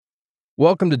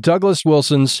Welcome to Douglas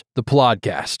Wilson's The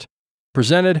Plodcast,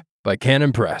 presented by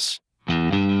Canon Press.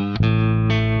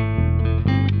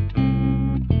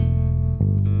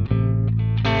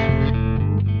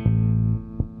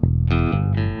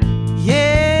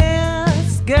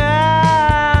 Yes,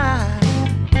 God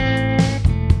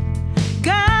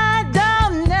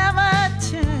don't never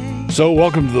change. So,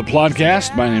 welcome to the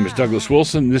Plodcast. My name is Douglas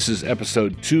Wilson. This is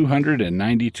episode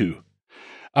 292.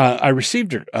 I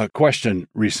received a question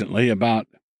recently about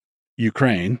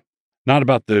Ukraine, not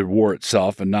about the war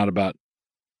itself and not about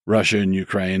Russia and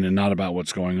Ukraine and not about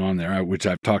what's going on there, which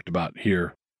I've talked about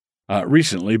here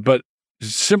recently, but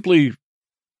simply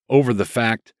over the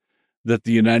fact that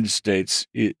the United States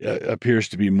appears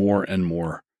to be more and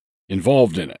more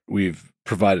involved in it. We've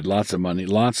provided lots of money,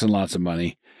 lots and lots of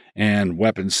money, and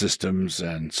weapon systems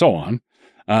and so on,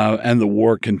 and the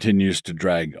war continues to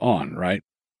drag on, right?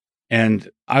 And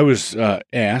I was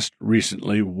asked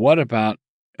recently, what about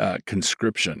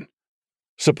conscription?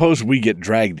 Suppose we get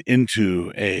dragged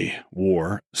into a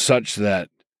war such that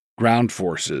ground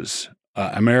forces,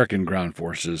 American ground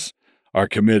forces, are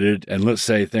committed, and let's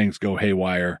say things go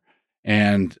haywire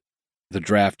and the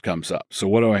draft comes up. So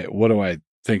what do I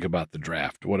think about the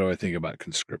draft? What do I think about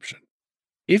conscription?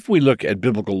 If we look at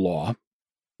biblical law,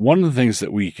 one of the things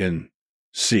that we can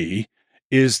see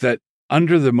is that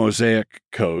under the Mosaic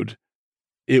Code,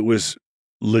 it was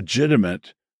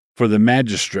legitimate for the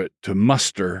magistrate to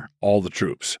muster all the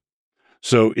troops.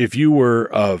 So if you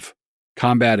were of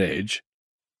combat age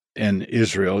in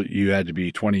Israel, you had to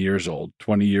be 20 years old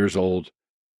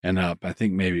and up. I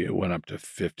think maybe it went up to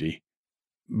 50.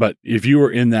 But if you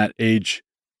were in that age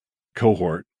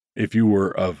cohort, if you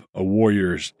were of a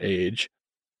warrior's age,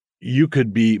 you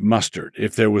could be mustered.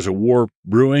 If there was a war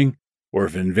brewing, or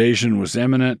if invasion was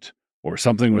imminent, or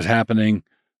something was happening,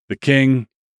 the king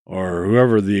or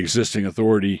whoever the existing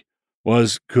authority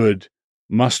was could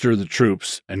muster the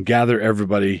troops and gather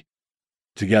everybody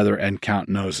together and count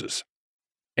noses.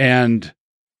 But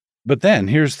then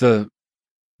here's the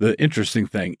interesting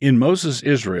thing. In Moses'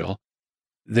 Israel,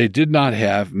 they did not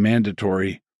have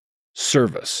mandatory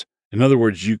service. In other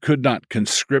words, you could not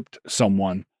conscript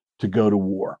someone to go to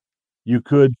war. You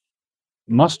could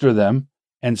muster them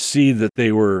and see that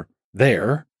they were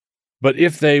there, but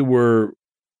if they were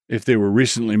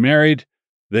recently married,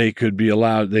 they could be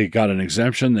allowed, they got an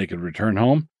exemption, they could return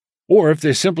home. Or if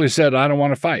they simply said, I don't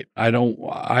want to fight, I don't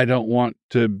want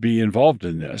to be involved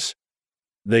in this,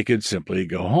 they could simply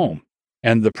go home.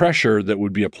 And the pressure that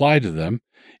would be applied to them,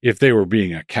 if they were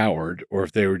being a coward or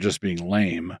if they were just being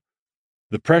lame,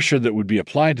 the pressure that would be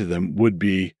applied to them would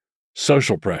be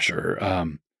social pressure,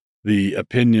 the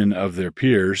opinion of their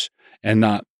peers, and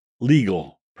not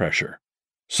legal pressure.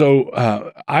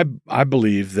 So I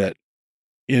believe that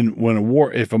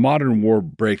if a modern war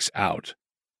breaks out,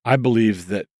 I believe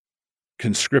that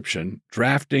conscription,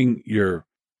 drafting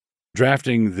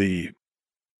the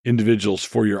individuals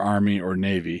for your army or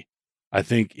navy, I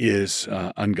think is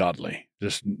ungodly,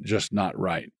 just not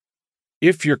right.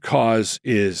 If your cause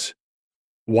is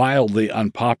wildly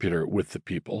unpopular with the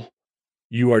people,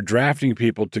 you are drafting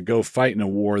people to go fight in a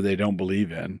war they don't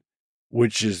believe in,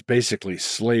 which is basically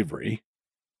slavery.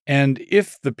 And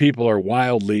if the people are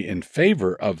wildly in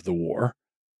favor of the war,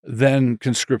 then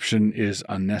conscription is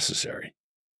unnecessary.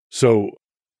 So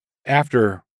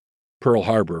after Pearl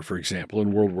Harbor, for example,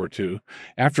 in World War II,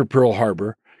 after Pearl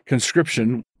Harbor,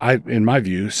 conscription, in my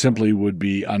view, simply would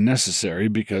be unnecessary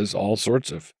because all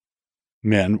sorts of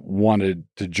men wanted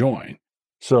to join.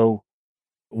 So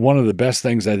one of the best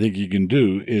things I think you can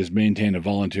do is maintain a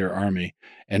volunteer army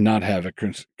and not have a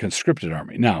conscripted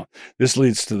army. Now, this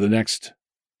leads to the next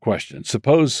question.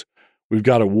 Suppose we've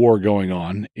got a war going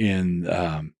on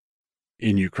in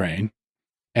Ukraine,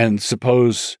 and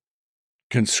suppose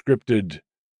conscripted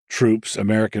troops,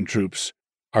 American troops,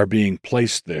 are being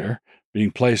placed there,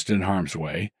 being placed in harm's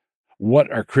way.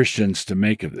 What are Christians to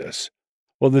make of this?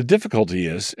 Well, the difficulty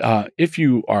is, if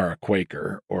you are a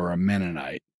Quaker or a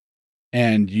Mennonite,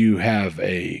 and you have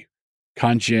a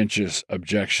conscientious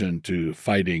objection to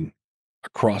fighting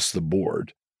across the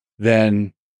board,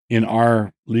 then in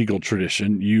our legal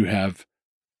tradition, you have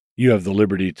the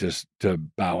liberty to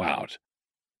bow out.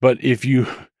 But if you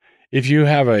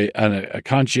have a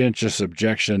conscientious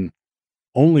objection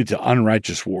only to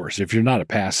unrighteous wars, if you're not a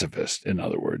pacifist, in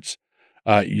other words,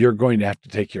 you're going to have to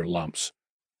take your lumps.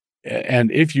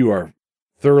 And if you are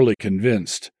thoroughly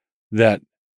convinced that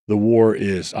the war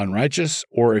is unrighteous,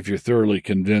 or if you're thoroughly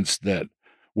convinced that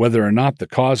whether or not the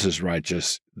cause is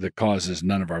righteous, the cause is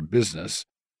none of our business,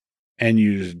 and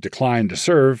you decline to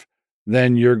serve,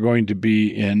 then you're going to be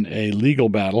in a legal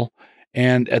battle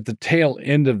And at the tail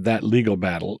end of that legal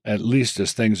battle, at least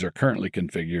as things are currently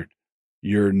configured,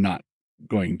 you're not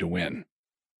going to win.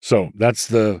 So that's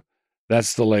the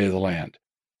lay of the land.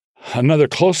 Another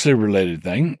closely related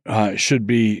thing should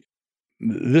be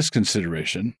this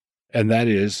consideration, and that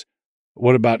is,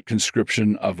 what about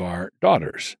conscription of our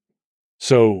daughters?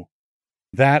 So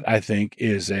that, I think,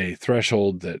 is a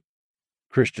threshold that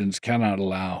Christians cannot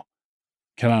allow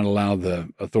the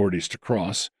authorities to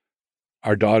cross.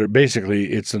 Our daughter,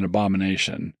 basically, it's an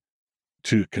abomination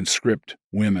to conscript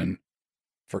women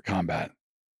for combat.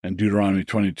 And Deuteronomy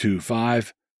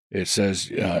 22:5, it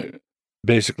says,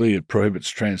 basically, it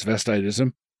prohibits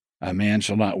transvestitism. A man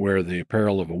shall not wear the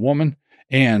apparel of a woman,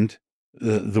 and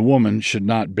the woman should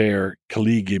not bear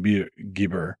kali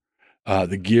gibber,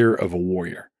 the gear of a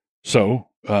warrior. So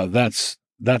that's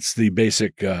the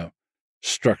basic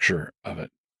structure of it.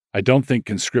 I don't think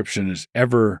conscription is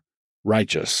ever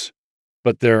righteous,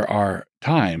 but there are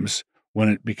times when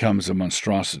it becomes a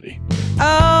monstrosity.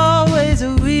 Always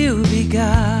will be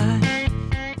God.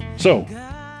 So,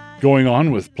 going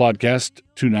on with podcast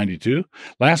 292,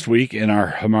 last week in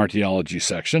our hamartiology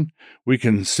section, we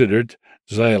considered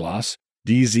zelos,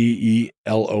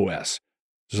 D-Z-E-L-O-S,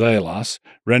 zelos,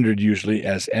 rendered usually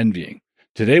as envying.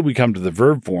 Today we come to the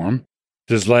verb form,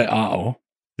 dizleao.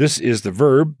 This is the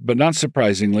verb, but not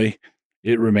surprisingly,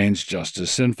 it remains just as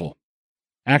sinful.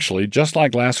 Actually, just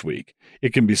like last week,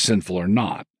 it can be sinful or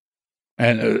not.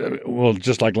 And,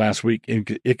 just like last week,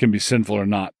 it can be sinful or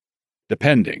not,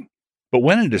 depending. But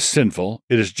when it is sinful,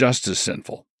 it is just as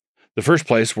sinful. The first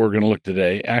place we're going to look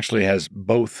today actually has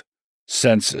both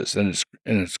senses, and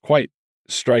it's quite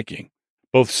striking.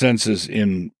 Both senses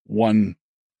in one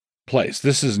place.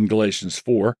 This is in Galatians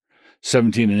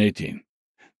 4:17 and 18.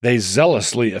 They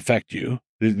zealously affect you.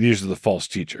 These are the false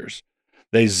teachers.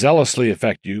 They zealously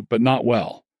affect you, but not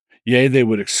well. Yea, they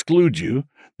would exclude you,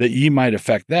 that ye might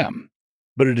affect them.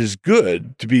 But it is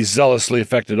good to be zealously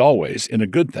affected always in a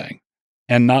good thing,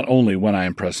 and not only when I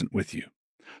am present with you.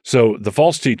 So the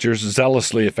false teachers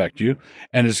zealously affect you,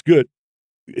 and it's good,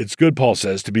 Paul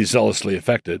says, to be zealously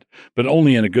affected, but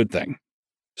only in a good thing.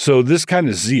 So this kind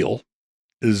of zeal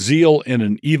in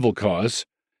an evil cause,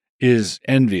 is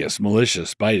envious,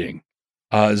 malicious, biting.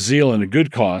 Zeal in a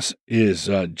good cause is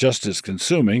just as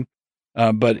consuming,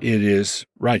 but it is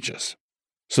righteous.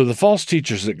 So the false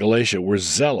teachers at Galatia were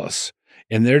zealous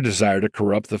in their desire to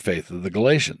corrupt the faith of the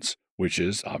Galatians, which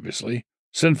is obviously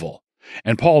sinful.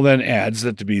 And Paul then adds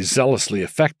that to be zealously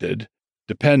affected,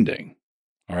 depending.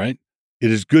 All right?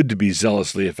 It is good to be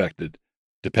zealously affected,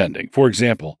 depending. For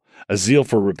example, a zeal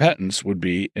for repentance would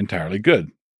be entirely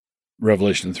good.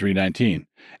 Revelation 3:19.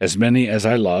 As many as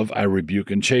I love, I rebuke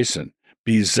and chasten.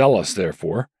 Be zealous,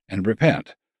 therefore, and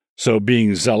repent. So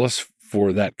being zealous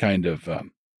for that kind of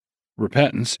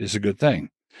repentance is a good thing.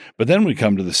 But then we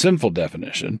come to the sinful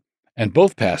definition, and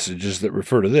both passages that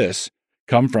refer to this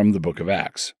come from the book of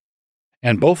Acts.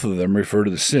 And both of them refer to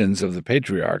the sins of the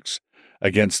patriarchs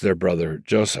against their brother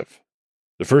Joseph.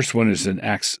 The first one is in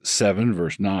Acts 7,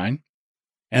 verse 9.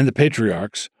 And the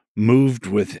patriarchs, moved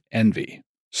with envy,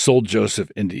 sold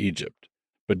Joseph into Egypt,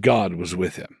 but God was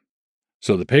with him.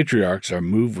 So the patriarchs are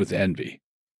moved with envy.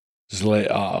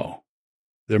 Zleao.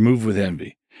 They're moved with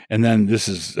envy. And then this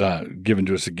is given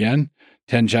to us again,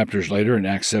 10 chapters later in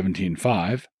Acts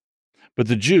 17:5. But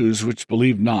the Jews, which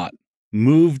believed not,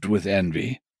 moved with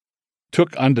envy,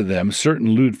 took unto them certain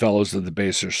lewd fellows of the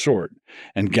baser sort,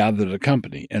 and gathered a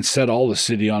company, and set all the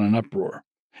city on an uproar,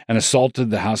 and assaulted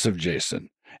the house of Jason,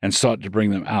 and sought to bring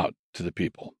them out to the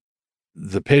people.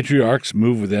 The patriarchs,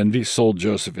 moved with envy, sold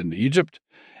Joseph into Egypt,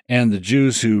 and the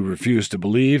Jews who refused to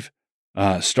believe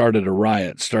started a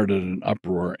riot, started an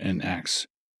uproar in Acts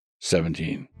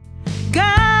 17.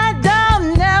 God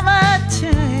don't never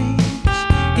change.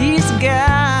 He's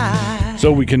God.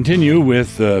 So we continue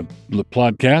with the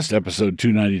podcast, episode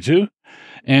 292,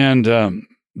 and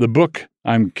the book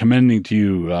I'm commending to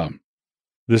you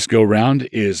this go-round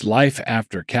is Life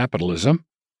After Capitalism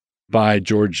by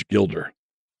George Gilder.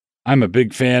 I'm a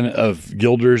big fan of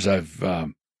Gilder's.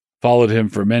 I've followed him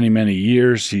for many, many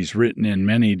years. He's written in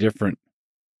many different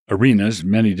arenas,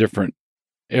 many different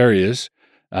areas,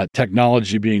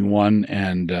 technology being one,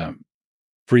 and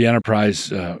free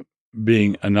enterprise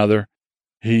being another.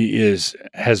 He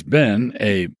has been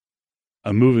a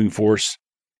moving force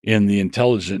in the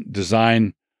intelligent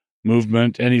design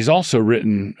movement, and he's also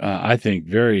written, I think,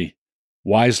 very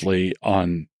wisely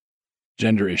on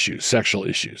gender issues, sexual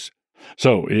issues.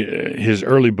 So his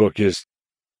early book is,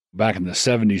 back in the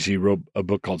 70s, he wrote a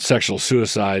book called Sexual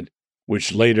Suicide,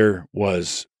 which later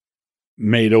was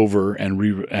made over and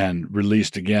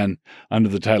released again under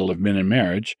the title of Men in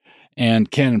Marriage.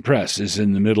 And Canon Press is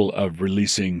in the middle of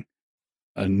releasing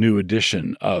a new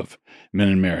edition of Men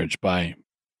and Marriage by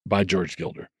George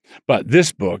Gilder. But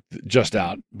this book, just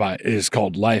out, is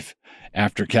called Life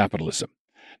After Capitalism.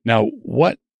 Now,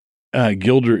 what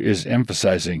Gilder is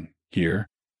emphasizing here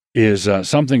is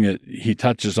something that he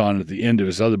touches on at the end of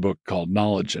his other book called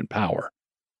Knowledge and Power.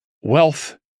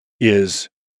 Wealth is,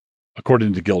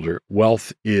 according to Gilder,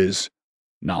 wealth is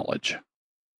knowledge.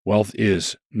 Wealth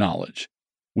is knowledge.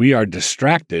 We are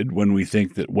distracted when we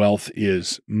think that wealth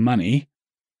is money,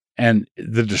 and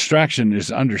the distraction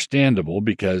is understandable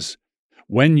because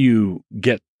when you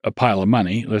get a pile of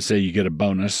money, let's say you get a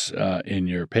bonus in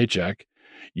your paycheck,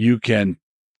 you can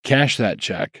cash that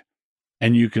check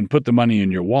and you can put the money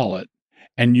in your wallet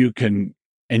and you can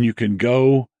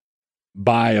go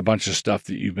buy a bunch of stuff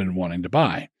that you've been wanting to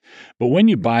buy. But when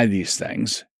you buy these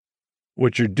things,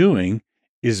 what you're doing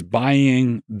is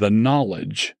buying the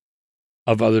knowledge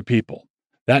of other people.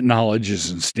 That knowledge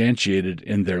is instantiated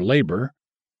in their labor,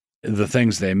 the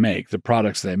things they make, the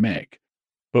products they make.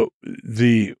 But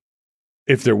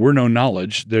if there were no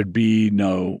knowledge, there'd be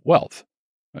no wealth.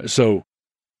 So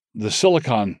the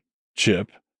silicon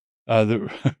chip, Gilder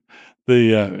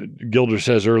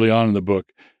says early on in the book,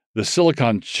 the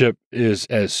silicon chip is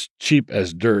as cheap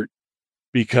as dirt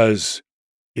because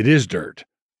it is dirt.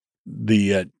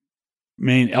 The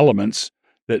main elements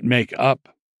that make up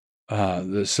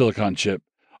the silicon chip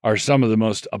are some of the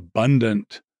most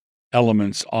abundant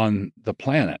elements on the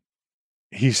planet.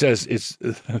 He says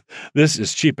this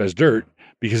is cheap as dirt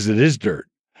because it is dirt.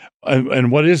 And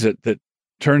what is it that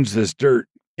turns this dirt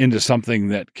into something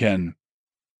that can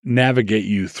navigate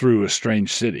you through a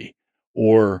strange city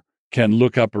or can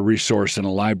look up a resource in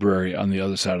a library on the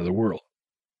other side of the world?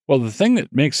 Well, the thing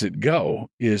that makes it go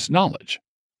is knowledge.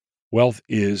 Wealth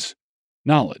is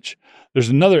knowledge. There's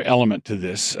another element to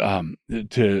this,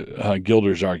 to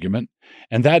Gilder's argument,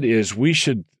 and that is we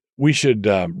should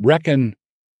reckon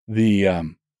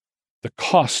the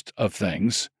cost of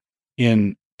things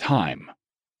in time.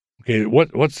 Okay,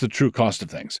 what's the true cost of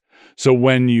things? So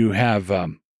when you have,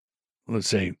 let's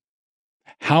say,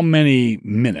 how many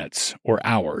minutes or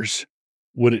hours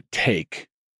would it take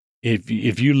if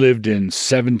you lived in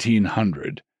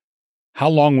 1700? How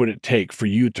long would it take for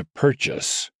you to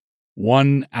purchase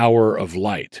 1 hour of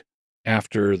light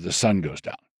after the sun goes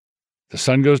down? The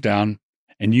sun goes down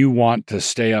and you want to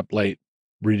stay up late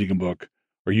reading a book,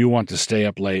 or you want to stay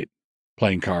up late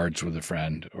playing cards with a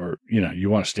friend, or you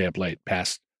want to stay up late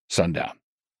past sundown.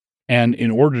 And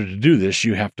in order to do this,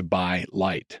 you have to buy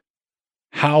light.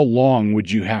 How long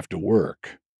would you have to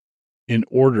work in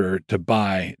order to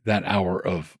buy that hour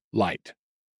of light?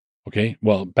 Okay,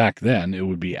 well, back then it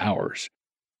would be hours.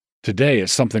 Today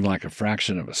it's something like a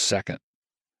fraction of a second.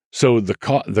 So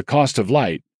the cost of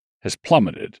light has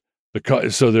plummeted.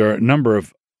 So there are a number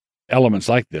of elements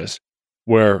like this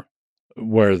where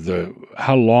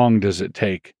how long does it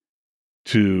take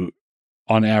to,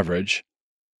 on average,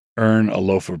 earn a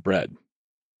loaf of bread?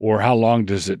 Or how long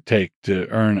does it take to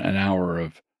earn an hour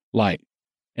of light?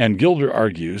 And Gilder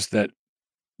argues that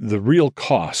the real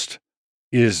cost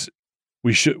is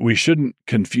we shouldn't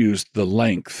confuse the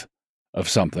length of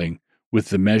something with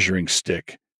the measuring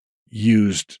stick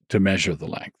used to measure the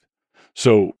length.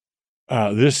 So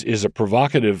this is a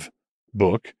provocative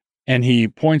book, and he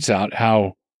points out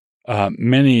how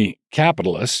many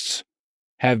capitalists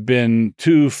have been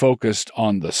too focused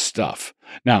on the stuff.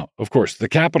 Now, of course, the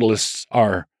capitalists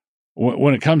are,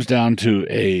 when it comes down to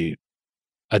a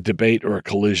debate or a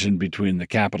collision between the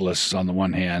capitalists on the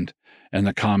one hand and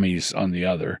the commies on the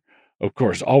other, of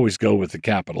course, always go with the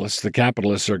capitalists. The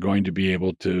capitalists are going to be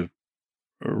able to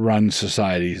run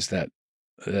societies that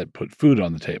put food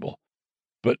on the table.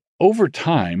 But over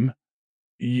time,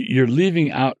 you're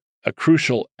leaving out a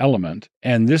crucial element,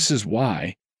 and this is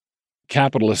why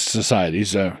capitalist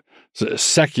societies,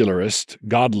 secularist,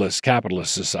 godless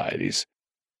capitalist societies,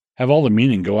 have all the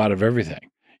meaning go out of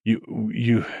everything.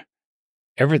 The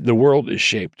world is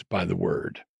shaped by the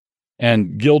word,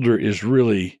 and Gilder is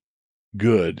really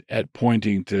good at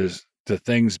pointing to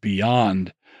things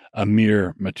beyond a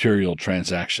mere material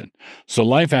transaction. So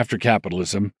Life After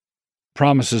Capitalism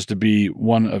promises to be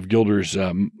one of Gilder's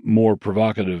more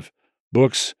provocative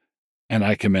books, and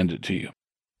I commend it to you.